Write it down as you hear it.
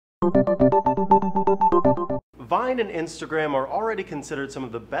Vine and Instagram are already considered some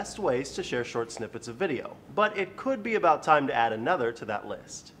of the best ways to share short snippets of video, but it could be about time to add another to that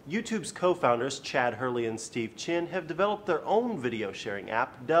list. YouTube's co-founders Chad Hurley and Steve Chin have developed their own video sharing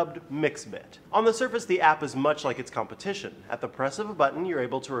app dubbed MixBit. On the surface, the app is much like its competition. At the press of a button, you're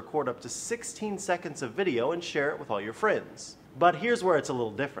able to record up to 16 seconds of video and share it with all your friends. But here's where it's a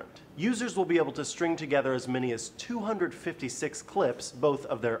little different. Users will be able to string together as many as 256 clips, both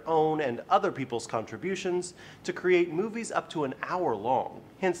of their own and other people's contributions, to create movies up to an hour long.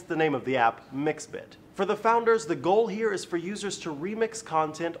 Hence the name of the app, MixBit. For the founders, the goal here is for users to remix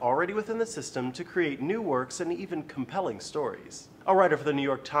content already within the system to create new works and even compelling stories. A writer for the New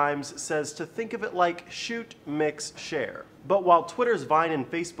York Times says to think of it like shoot, mix, share. But while Twitter's Vine and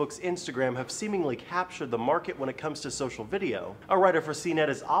Facebook's Instagram have seemingly captured the market when it comes to social video, a writer for CNET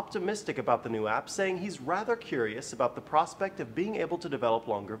is optimistic about the new app, saying he's rather curious about the prospect of being able to develop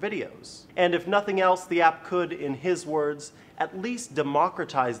longer videos. And if nothing else, the app could, in his words, at least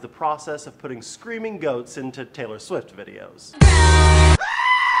democratize the process of putting screaming goats into Taylor Swift videos.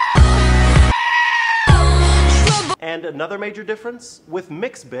 And another major difference? With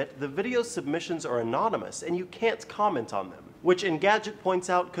MixBit, the video submissions are anonymous and you can't comment on them, which Engadget points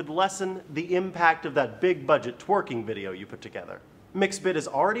out could lessen the impact of that big budget twerking video you put together. MixBit is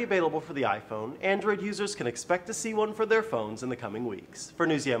already available for the iPhone. Android users can expect to see one for their phones in the coming weeks. For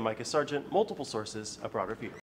Newsy, I'm Micah Sargent, multiple sources, a broader view.